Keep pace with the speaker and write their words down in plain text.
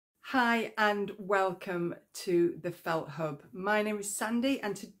Hi and welcome to the Felt Hub. My name is Sandy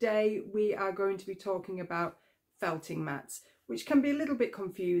and today we are going to be talking about felting mats, which can be a little bit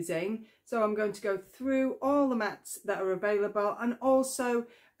confusing. So I'm going to go through all the mats that are available and also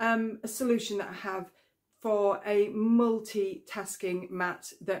a solution that I have for a multitasking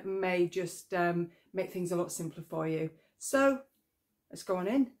mat that may just make things a lot simpler for you. So let's go on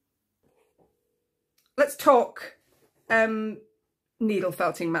in. Let's talk needle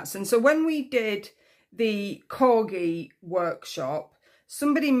felting mats. And so when we did the Corgi workshop,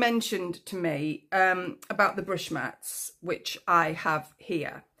 somebody mentioned to me about the brush mats, which I have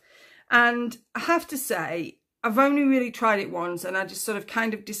here. And I have to say, I've only really tried it once and I just sort of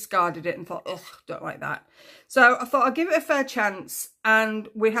kind of discarded it and thought, ugh, don't like that. So I thought I'd give it a fair chance and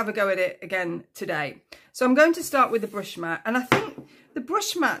we'll have a go at it again today. So I'm going to start with the brush mat. And I think the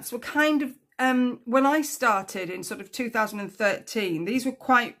brush mats were kind of, when I started in sort of 2013, these were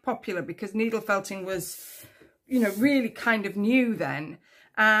quite popular because needle felting was, you know, really kind of new then.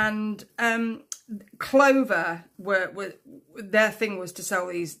 And Clover were their thing was to sell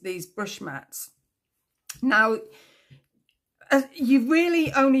these brush mats. Now, you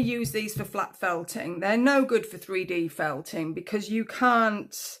really only use these for flat felting. They're no good for 3D felting because you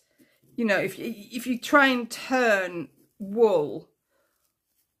can't, you know, if you try and turn wool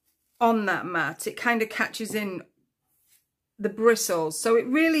on that mat, it kind of catches in the bristles. So it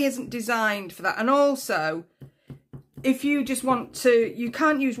really isn't designed for that. And also, if you just want to, you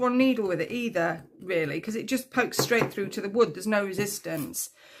can't use one needle with it either, really, because it just pokes straight through to the wood. There's no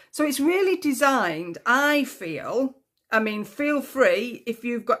resistance. So it's really designed, I feel, I mean, feel free if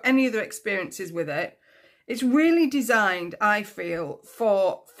you've got any other experiences with it. It's really designed, I feel,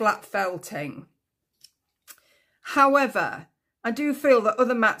 for flat felting. However, I do feel that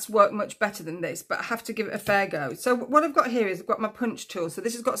other mats work much better than this, but I have to give it a fair go. So what I've got here is I've got my punch tool. So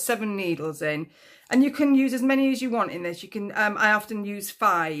this has got 7 needles in, and you can use as many as you want in this. You can, I often use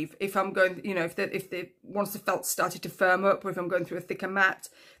 5 if I'm going, you know, once the felt started to firm up, or if I'm going through a thicker mat,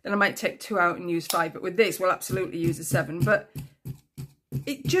 then I might take 2 out and use 5. But with this, we'll absolutely use a 7. But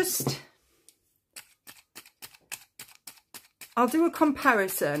it just, I'll do a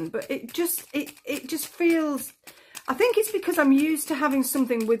comparison, but it just feels, I think it's because I'm used to having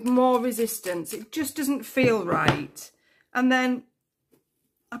something with more resistance. It just doesn't feel right. And then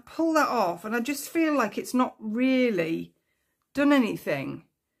I pull that off and I just feel like it's not really done anything.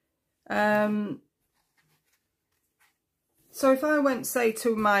 So if I went, say,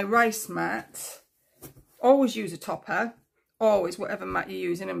 to my rice mat, always use a topper, always, whatever mat you're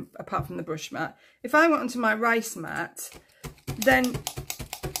using, apart from the brush mat. If I went onto my rice mat, then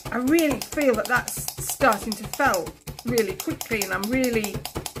I really feel that that's starting to felt really quickly and I'm really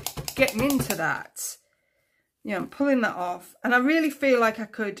getting into that. You know, I'm pulling that off and I really feel like I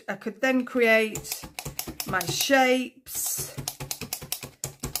could then create my shapes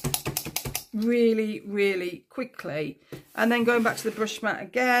really, really quickly. And then going back to the brush mat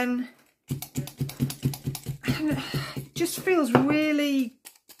again, and it just feels really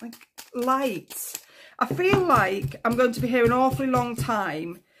like light. I feel like I'm going to be here an awfully long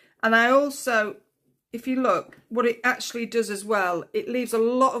time. And I also, if you look, what it actually does as well, it leaves a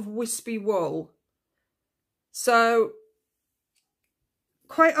lot of wispy wool. So,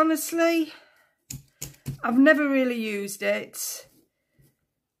 quite honestly, I've never really used it.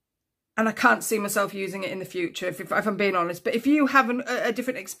 And I can't see myself using it in the future, if I'm being honest. But if you have a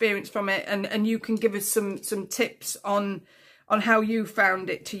different experience from it and you can give us some tips on how you found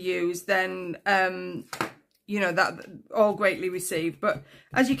it to use, then you know, that all greatly received. But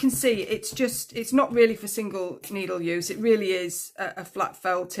as you can see, it's not really for single needle use. It really is a flat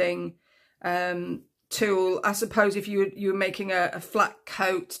felting tool. I suppose if you were making a flat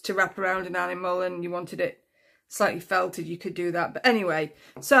coat to wrap around an animal and you wanted it slightly felted, you could do that. But anyway,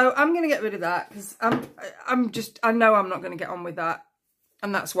 so I'm going to get rid of that because I know I'm not going to get on with that.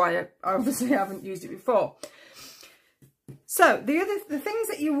 And that's why I obviously haven't used it before. So the things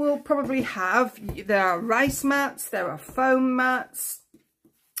that you will probably have, there are rice mats, there are foam mats,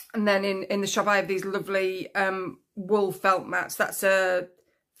 and then in the shop I have these lovely wool felt mats. That's a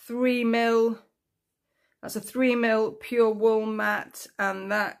 3mm, pure wool mat,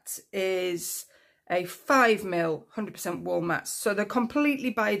 and that is a 5mm 100% wool mat. So they're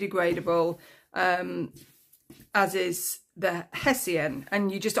completely biodegradable, as is the Hessian,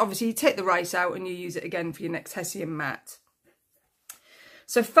 and you just obviously take the rice out and you use it again for your next Hessian mat.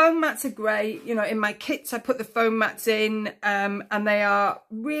 So foam mats are great. You know, in my kits I put the foam mats in, and they are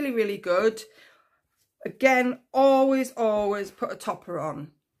really, really good. Again, always put a topper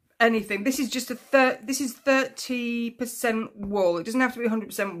on. anything. This is just this is 30% wool. It doesn't have to be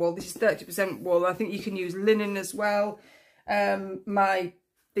 100% wool. This is 30% wool. I think you can use linen as well.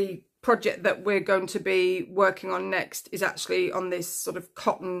 The project that we're going to be working on next is actually on this sort of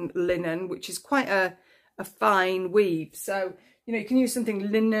cotton linen, which is quite a fine weave. So, you know, you can use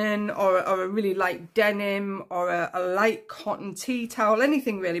something linen or a really light denim or a light cotton tea towel,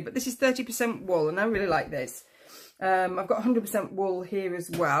 anything really. But this is 30% wool, and I really like this. I've got 100% wool here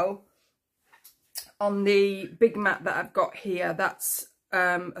as well. On the big mat that I've got here, that's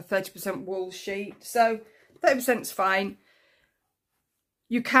a 30% wool sheet. So 30% is fine.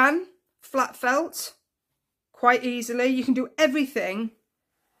 You can flat felt quite easily. You can do everything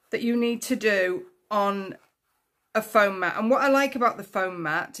that you need to do on a foam mat. And what I like about the foam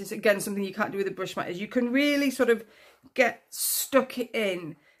mat is, again, something you can't do with a brush mat, is you can really sort of get stuck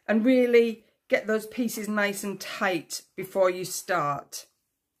in and really get those pieces nice and tight before you start.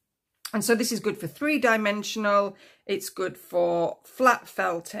 And so this is good for 3-dimensional. It's good for flat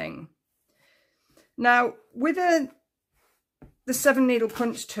felting. Now, with the 7-needle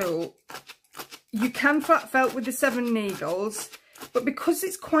punch tool, you can flat felt with the 7 needles, but because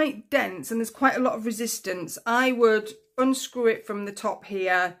it's quite dense and there's quite a lot of resistance, I would unscrew it from the top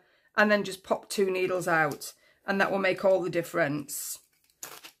here and then just pop 2 needles out, and that will make all the difference.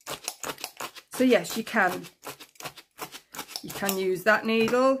 So yes, you can use that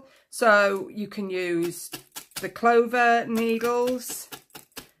needle. So you can use the clover needles.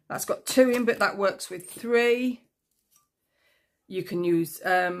 That's got 2 in, but that works with 3. You can use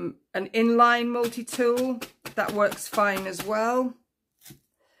an inline multi-tool. That works fine as well.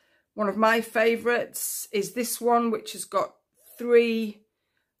 One of my favourites is this one, which has got 3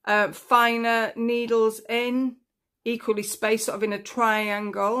 finer needles in, equally spaced, sort of in a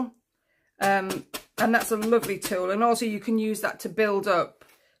triangle. And that's a lovely tool. And also you can use that to build up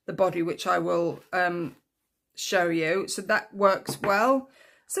the body, which I will show you. So that works well.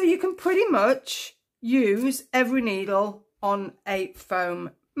 So you can pretty much use every needle on a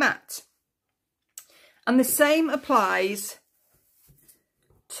foam mat. And the same applies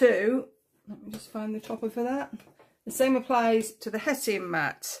to, let me just find the topper for that. The same applies to the Hessian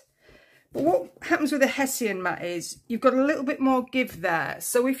mat. But what happens with a Hessian mat is you've got a little bit more give there.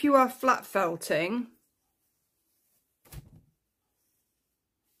 So if you are flat felting,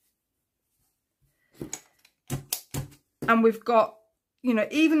 and we've got, you know,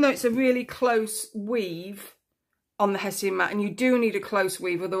 even though it's a really close weave on the Hessian mat, and you do need a close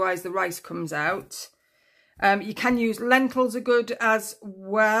weave, otherwise the rice comes out. You can use lentils are good as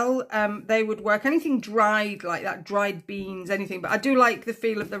well. They would work. Anything dried like that, dried beans, anything. But I do like the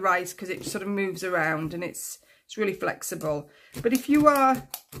feel of the rice because it sort of moves around and it's really flexible. But if you are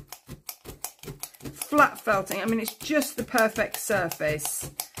flat felting, I mean, it's just the perfect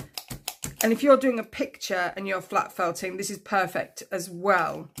surface. And if you're doing a picture and you're flat felting, this is perfect as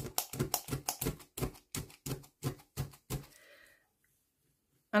well.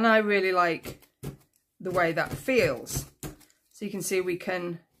 And I really like the way that feels. So you can see we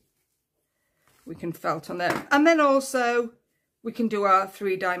can felt on there. And then also we can do our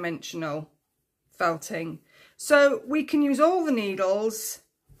 3-dimensional felting. So we can use all the needles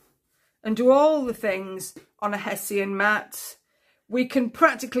and do all the things on a Hessian mat. We can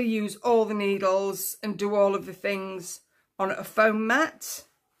practically use all the needles and do all of the things on a foam mat,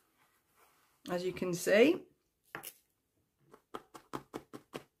 as you can see.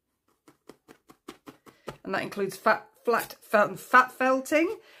 And that includes flat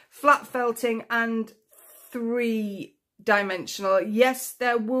felting, and 3-dimensional. Yes,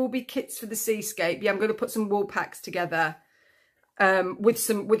 there will be kits for the seascape. Yeah, I'm going to put some wool packs together with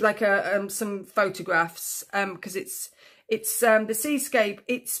some photographs because it's the seascape.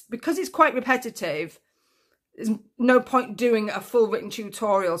 Because it's quite repetitive. There's no point doing a full written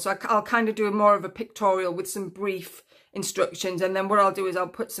tutorial, so I'll kind of do more of a pictorial with some brief instructions, and then what I'll do is I'll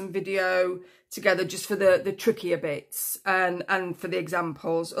put some video together just for the trickier bits and for the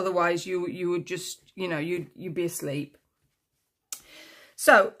examples. Otherwise you would just, you know, you'd be asleep.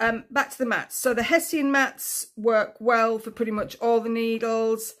 So back to the mats. So the Hessian mats work well for pretty much all the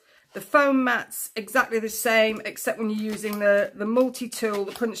needles. The foam mats exactly the same, except when you're using the multi-tool,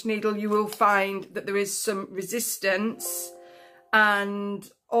 the punch needle, you will find that there is some resistance, and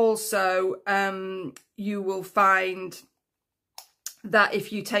also you will find that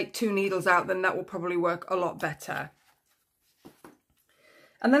if you take 2 needles out, then that will probably work a lot better.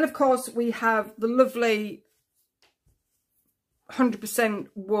 And then of course we have the lovely 100%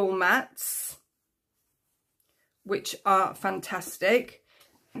 wool mats, which are fantastic.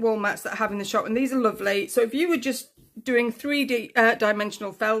 wool mats that I have in the shop, and these are lovely. So if you were just doing 3D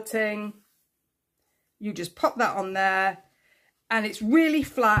dimensional felting, you just pop that on there, and it's really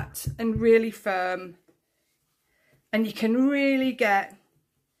flat and really firm, and you can really get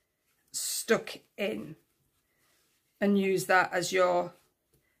stuck in and use that as your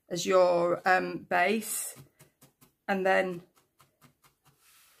base, and then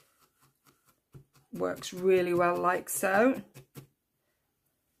works really well like so.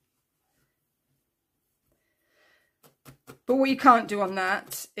 But what you can't do on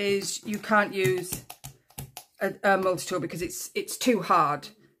that is you can't use a multi-tool because it's too hard.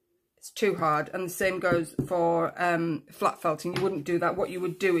 It's too hard, and the same goes for flat felting. You wouldn't do that. What you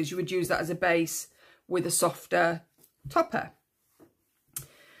would do is you would use that as a base with a softer topper.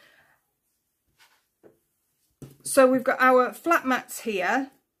 So we've got our flat mats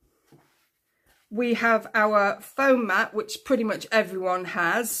here. We have our foam mat, which pretty much everyone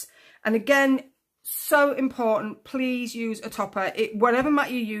has. And again, so important, please use a topper. Whatever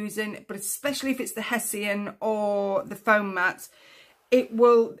mat you're using, but especially if it's the Hessian or the foam mats, it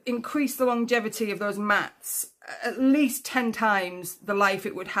will increase the longevity of those mats at least 10 times the life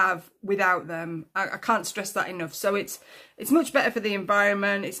it would have without them. I can't stress that enough. So it's much better for the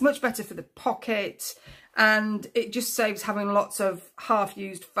environment, it's much better for the pocket, and it just saves having lots of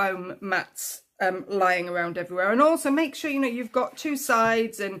half-used foam mats lying around everywhere. And also make sure, you know, you've got two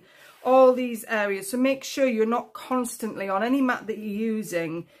sides and all these areas, so make sure you're not constantly on any mat that you're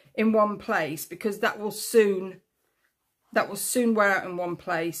using in one place, because that will soon wear out in one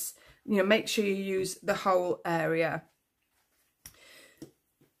place. You know, make sure you use the whole area.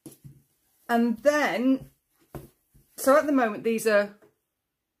 And then, so at the moment, these are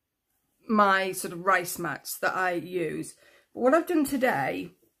my sort of rice mats that I use. But what I've done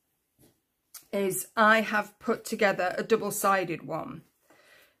today is I have put together a double-sided one.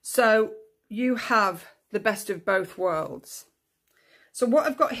 So you have the best of both worlds. So what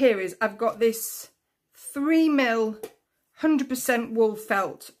I've got here is I've got this 3mm 100% wool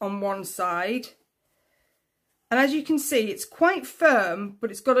felt on one side, and as you can see, it's quite firm,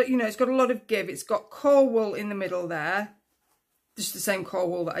 but it's got a, you know, it's got a lot of give. It's got core wool in the middle there, just the same core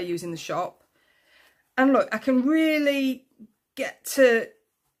wool that I use in the shop. And look, I can really get to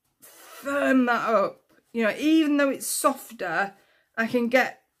firm that up. You know, even though it's softer, I can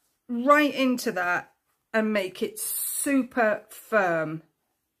get right into that and make it super firm.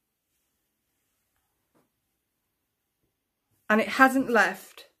 And it hasn't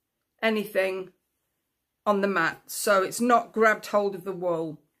left anything on the mat, so it's not grabbed hold of the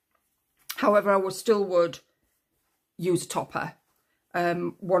wool. However, I still would use a topper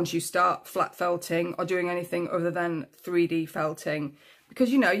once you start flat felting or doing anything other than 3D felting,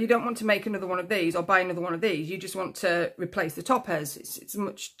 because, you know, you don't want to make another one of these or buy another one of these. You just want to replace the toppers. It's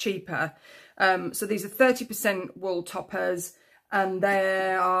much cheaper. So these are 30% wool toppers, and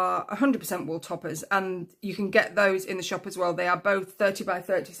they are 100% wool toppers, and you can get those in the shop as well. They are both 30 by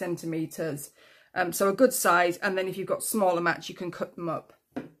 30 centimetres, so a good size. And then if you've got smaller mats, you can cut them up.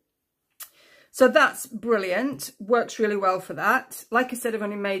 So that's brilliant, works really well for that. Like I said, I've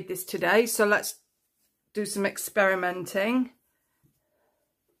only made this today, so let's do some experimenting.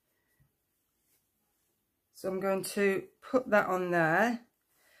 So I'm going to put that on there.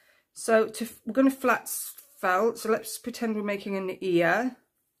 So we're going to flat felt, so let's pretend we're making an ear.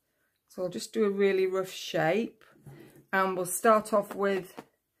 So I'll just do a really rough shape, and we'll start off with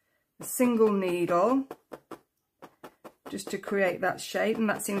a single needle just to create that shape, and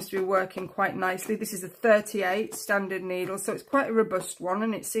that seems to be working quite nicely. This is a 38 standard needle, so it's quite a robust one,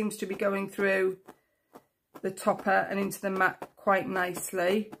 and it seems to be going through the topper and into the mat quite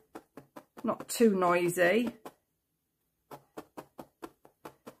nicely, not too noisy.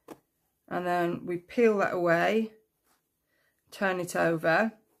 And then we peel that away, turn it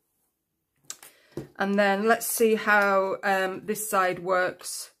over, and then let's see how this side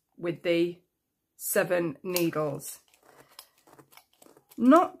works with the 7 needles.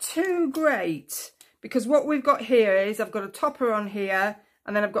 Not too great, because what we've got here is I've got a topper on here,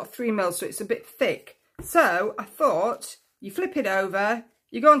 and then I've got 3mm, so it's a bit thick. So I thought you flip it over,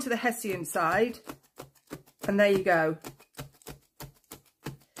 you go onto the Hessian side, and there you go.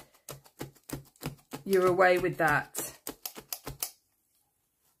 You're away with that.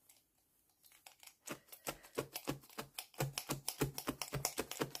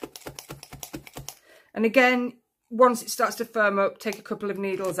 And again, once it starts to firm up, take a couple of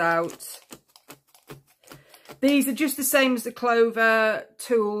needles out. These are just the same as the Clover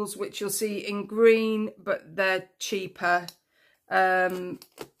tools, which you'll see in green, but they're cheaper. One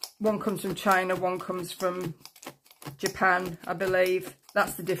comes from China, one comes from Japan, I believe.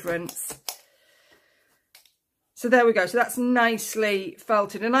 That's the difference. So there we go. So that's nicely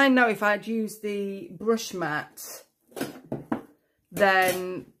felted. And I know if I'd used the brush mat,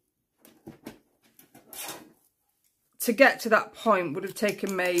 then to get to that point would have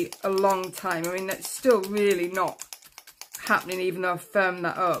taken me a long time. I mean, that's still really not happening, even though I've firmed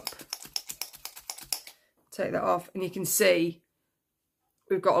that up. Take that off, and you can see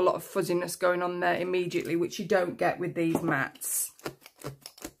we've got a lot of fuzziness going on there immediately, which you don't get with these mats.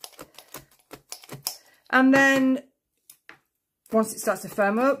 And then once it starts to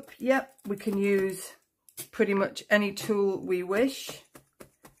firm up, yep, we can use pretty much any tool we wish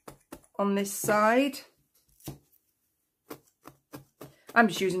on this side. I'm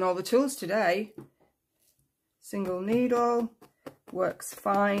just using all the tools today. Single needle works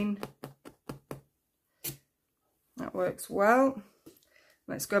fine. That works well.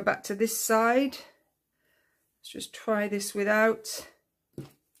 Let's go back to this side. Let's just try this without.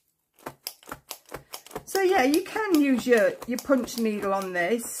 So yeah, you can use your punch needle on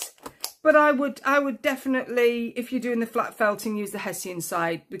this, but I would definitely, if you're doing the flat felting, use the Hessian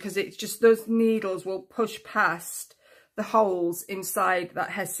side, because it's just those needles will push past the holes inside that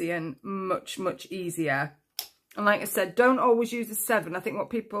Hessian much easier. And like I said, don't always use the 7. I think what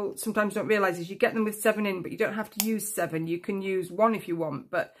people sometimes don't realise is you get them with 7 in, but you don't have to use 7. You can use 1 if you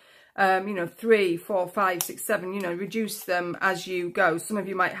want, but you know, 3, 4, 5, 6, 7, you know, reduce them as you go. Some of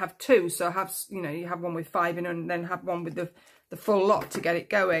you might have 2, so have, you know, you have one with 5 in and then have one with the full lot to get it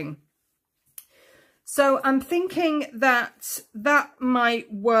going. So I'm thinking that that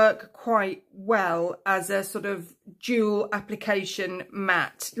might work quite well as a sort of dual application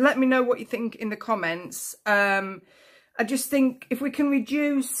mat. Let me know what you think in the comments. I just think if we can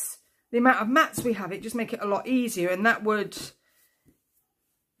reduce the amount of mats we have, it just make it a lot easier, and that would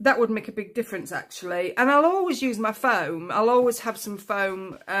make a big difference actually. And I'll always use my foam. I'll always have some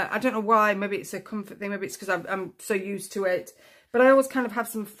foam. I don't know why, maybe it's a comfort thing, maybe it's because I'm so used to it, but I always kind of have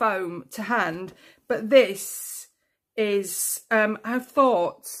some foam to hand. But this is, I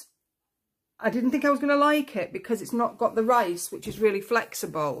thought, I didn't think I was going to like it because it's not got the rice, which is really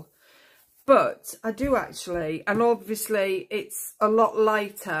flexible. But I do actually, and obviously it's a lot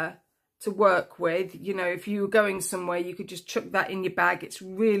lighter to work with. You know, if you were going somewhere, you could just chuck that in your bag. It's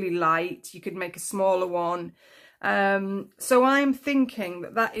really light. You could make a smaller one. So I'm thinking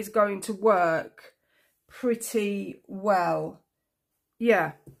that that is going to work pretty well.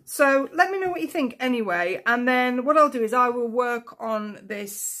 Yeah, so let me know what you think anyway, and then what I'll do is I will work on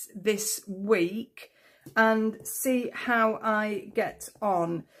this week and see how I get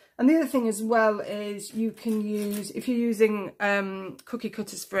on. And the other thing as well is you can use, if you're using cookie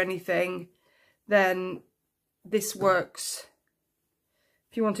cutters for anything, then this works.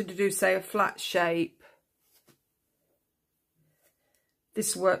 If you wanted to do, say, a flat shape,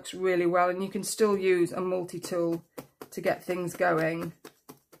 this works really well, and you can still use a multi-tool to get things going.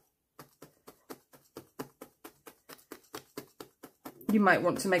 You might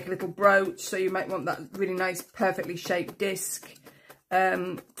want to make a little brooch, so you might want that really nice perfectly shaped disc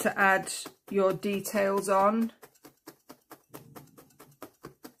to add your details on.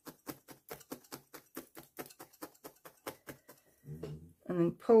 And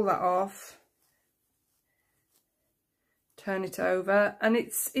then pull that off, turn it over, and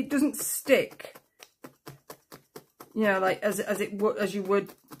it doesn't stick, you know, like as you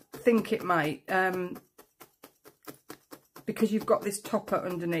would think it might, because you've got this topper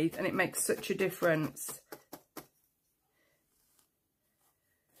underneath, and it makes such a difference.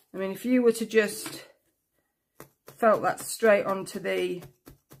 I mean, if you were to just felt that straight onto the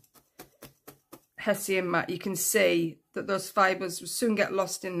Hessian mat, you can see that those fibres will soon get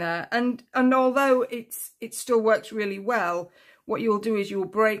lost in there. And although it still works really well, what you'll do is you'll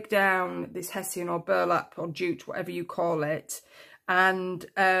break down this Hessian or burlap or jute, whatever you call it, and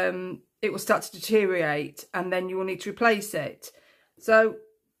it will start to deteriorate, and then you will need to replace it. So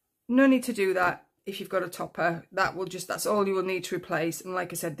no need to do that if you've got a topper. That's all you will need to replace. And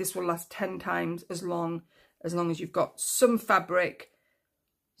like I said, this will last 10 times as long as you've got some fabric,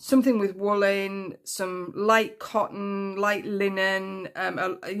 something with wool in, some light cotton, light linen,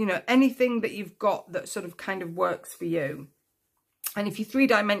 you know, anything that you've got that sort of kind of works for you. And if you're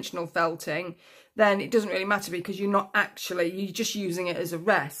 3-dimensional felting, then it doesn't really matter, because you're just using it as a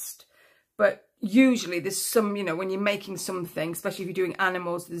rest. But usually there's some, you know, when you're making something, especially if you're doing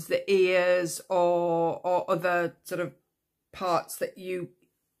animals, there's the ears or other sort of parts that you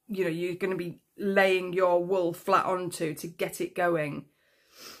know, you're going to be laying your wool flat onto to get it going.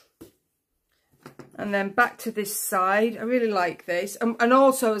 And then back to this side. I really like this. And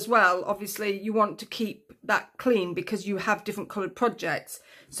also as well, obviously you want to keep that clean because you have different coloured projects.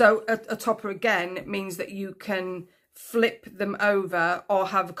 So a topper again means that you can flip them over or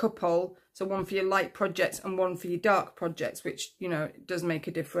have a couple. So one for your light projects and one for your dark projects, which, you know, does make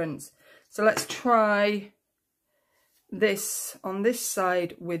a difference. So let's try this on this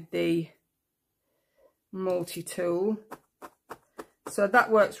side with the multi-tool. So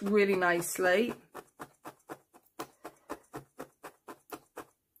that works really nicely.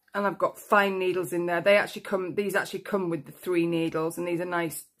 And I've got fine needles in there. These actually come with the 3 needles, and these are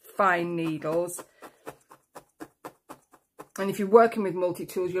nice fine needles. And if you're working with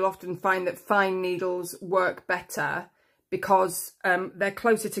multi-tools, you'll often find that fine needles work better because they're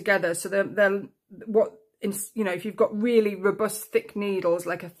closer together. So they're you know, if you've got really robust thick needles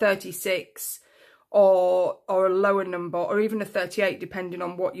like a 36 or a lower number, or even a 38, depending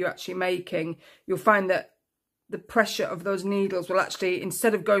on what you're actually making, you'll find that the pressure of those needles will actually,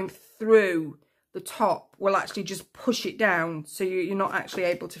 instead of going through the top, will actually just push it down, so you're not actually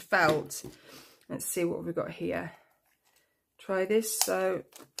able to felt. Let's see what we've got here. Try this. So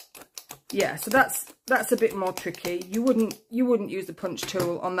yeah, so that's a bit more tricky. You wouldn't use the punch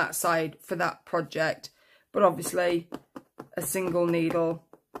tool on that side for that project, but obviously a single needle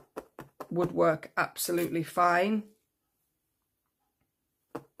would work absolutely fine.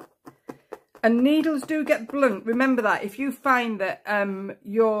 And needles do get blunt. Remember that. If you find that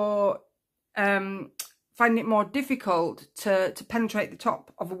you're finding it more difficult to penetrate the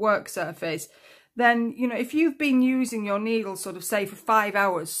top of a work surface, then, you know, if you've been using your needle sort of, say, for 5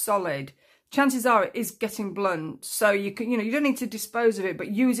 hours solid, chances are it is getting blunt. So you can, you know, you don't need to dispose of it,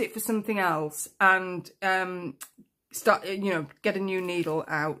 but use it for something else and start, you know, get a new needle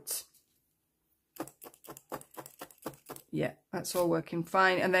out. Yeah, that's all working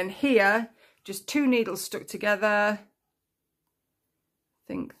fine. And then here, just 2 needles stuck together. I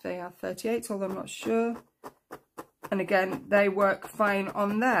think they are 38s, although I'm not sure. And again, they work fine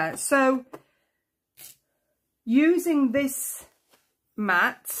on there. So using this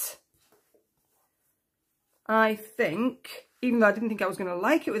mat, I think, even though I didn't think I was going to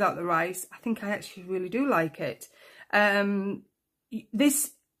like it without the rice, I think I actually really do like it.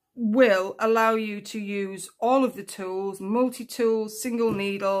 This will allow you to use all of the tools, multi-tools, single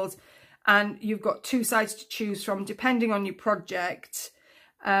needles, and you've got 2 sides to choose from depending on your project.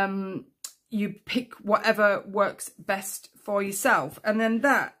 You pick whatever works best for yourself, and then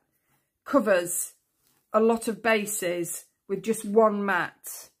that covers a lot of bases with just one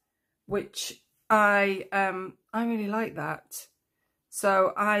mat, which I really like that.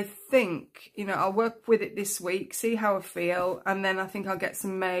 So I think, you know, I'll work with it this week, see how I feel, and then I think I'll get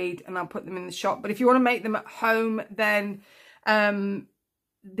some made and I'll put them in the shop. But if you want to make them at home, then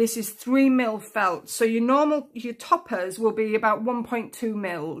this is 3mm felt. So your toppers will be about 1.2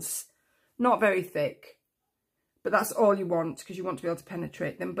 mils, not very thick, but that's all you want because you want to be able to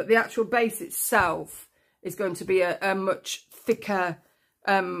penetrate them. But the actual base itself is going to be a much thicker,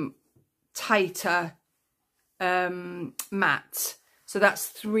 tighter mat. So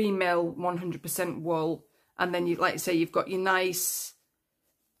that's 3mm 100% wool, and then you, like I say, you've got your nice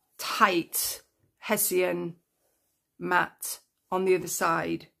tight Hessian mat on the other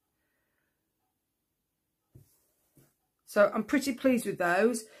side. So I'm pretty pleased with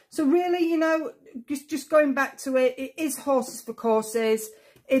those. So really, you know, just going back to it, it is horses for courses.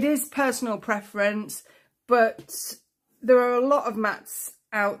 It is personal preference, but there are a lot of mats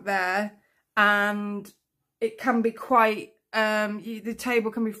out there, and it can be quite, the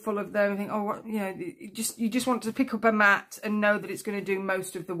table can be full of them. I think, oh, what, you know, you just want to pick up a mat and know that it's going to do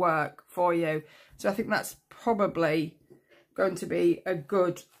most of the work for you. So I think that's probably going to be a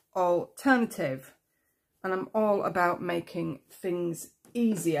good alternative. And I'm all about making things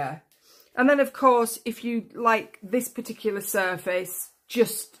easier. And then, of course, if you like this particular surface,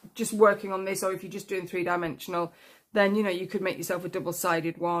 just working on this, or if you're just doing 3-dimensional, then, you know, you could make yourself a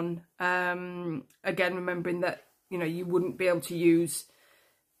double-sided one. Again, remembering that, you know, you wouldn't be able to use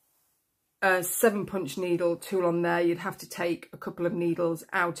a 7-punch needle tool on there. You'd have to take a couple of needles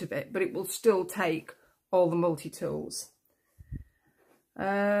out of it, but it will still take all the multi-tools.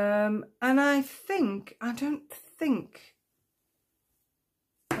 And I don't think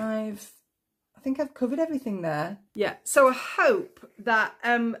I've covered everything there. Yeah, so I hope that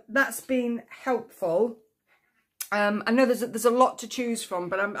that's been helpful. I know there's a lot to choose from,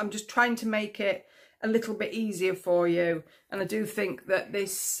 but I'm just trying to make it a little bit easier for you, and I do think that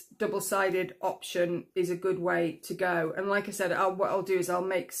this double-sided option is a good way to go. And like I said, what I'll do is I'll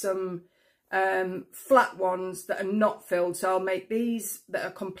make some flat ones that are not filled. So I'll make these that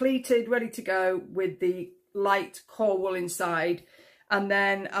are completed, ready to go, with the light core wool inside, and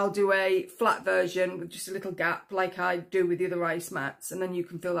then I'll do a flat version with just a little gap like I do with the other rice mats, and then you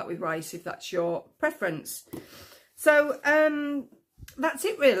can fill that with rice if that's your preference. So that's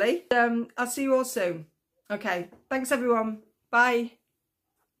it really. I'll see you all soon. Okay, thanks everyone. Bye.